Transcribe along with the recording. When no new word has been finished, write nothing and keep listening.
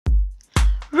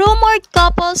Rumored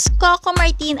couples Coco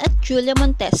Martin at Julia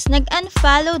Montes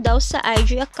nag-unfollow daw sa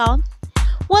IG account.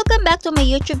 Welcome back to my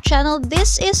YouTube channel.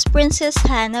 This is Princess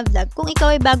Hannah Vlog. Kung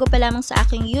ikaw ay bago pa lamang sa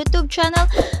aking YouTube channel,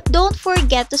 don't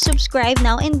forget to subscribe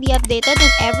now and be updated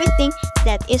on everything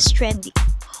that is trending.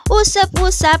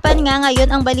 Usap-usapan nga ngayon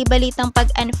ang balibalitang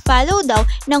pag-unfollow daw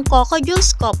ng Coco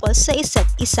Jules couple sa isa't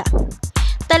isa.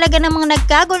 Talaga namang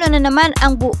nagkagulo na naman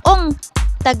ang buong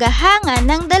tagahanga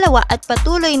ng dalawa at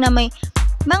patuloy na may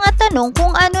mga tanong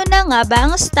kung ano na nga ba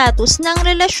ang status ng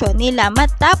relasyon nila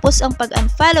matapos ang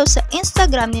pag-unfollow sa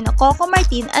Instagram ni Coco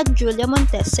Martin at Julia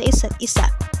Montes sa isa't isa.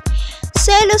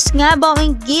 Selos nga ba o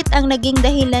inggit ang naging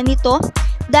dahilan nito?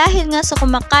 Dahil nga sa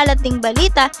kumakalat ding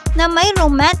balita na may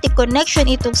romantic connection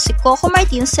itong si Coco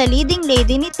Martin sa leading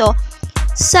lady nito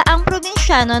sa ang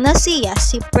probinsyano na si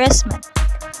Pressman.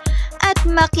 At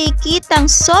makikitang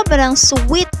sobrang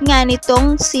sweet nga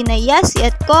nitong sina Yasi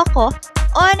at Coco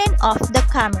on and off the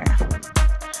camera.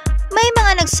 May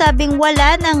mga nagsabing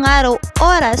wala na nga raw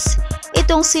oras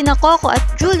itong sina Coco at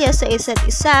Julia sa isa't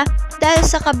isa dahil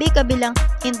sa kabi-kabilang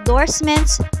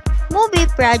endorsements,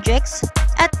 movie projects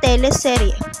at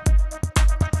teleserye.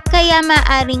 Kaya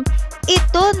maaring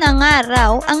ito na nga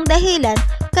raw ang dahilan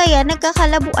kaya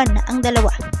nagkakalabuan na ang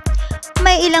dalawa.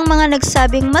 May ilang mga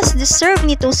nagsabing mas deserve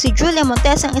nito si Julia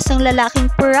Montes ang isang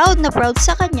lalaking proud na proud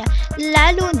sa kanya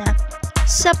lalo na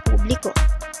sa publiko.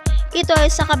 Ito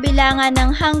ay sa kabila nga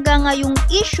ng hanggang ngayong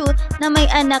issue na may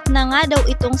anak na nga daw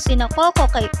itong si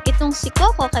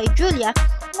Coco kay Julia,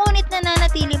 ngunit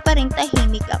nananatili pa ring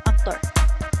tahimik ang aktor.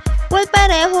 Well,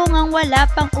 pareho ngang wala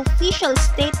pang official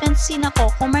statement si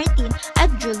Coco Martin at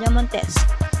Julia Montes.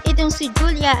 Itong si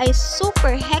Julia ay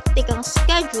super hectic ang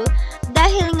schedule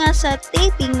dahil nga sa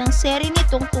taping ng serye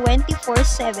nitong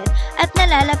 24/7 at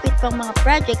nalalapit pang mga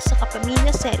projects sa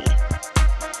kapamilya serye.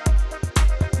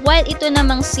 While ito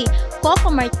namang si Coco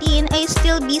Martin ay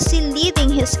still busy leading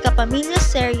his kapamilya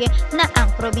serye na ang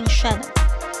Probinsyano.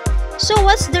 So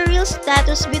what's the real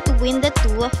status between the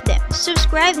two of them?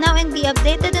 Subscribe now and be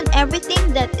updated on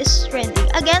everything that is trending.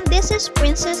 Again, this is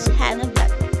Princess Hannah Vlog.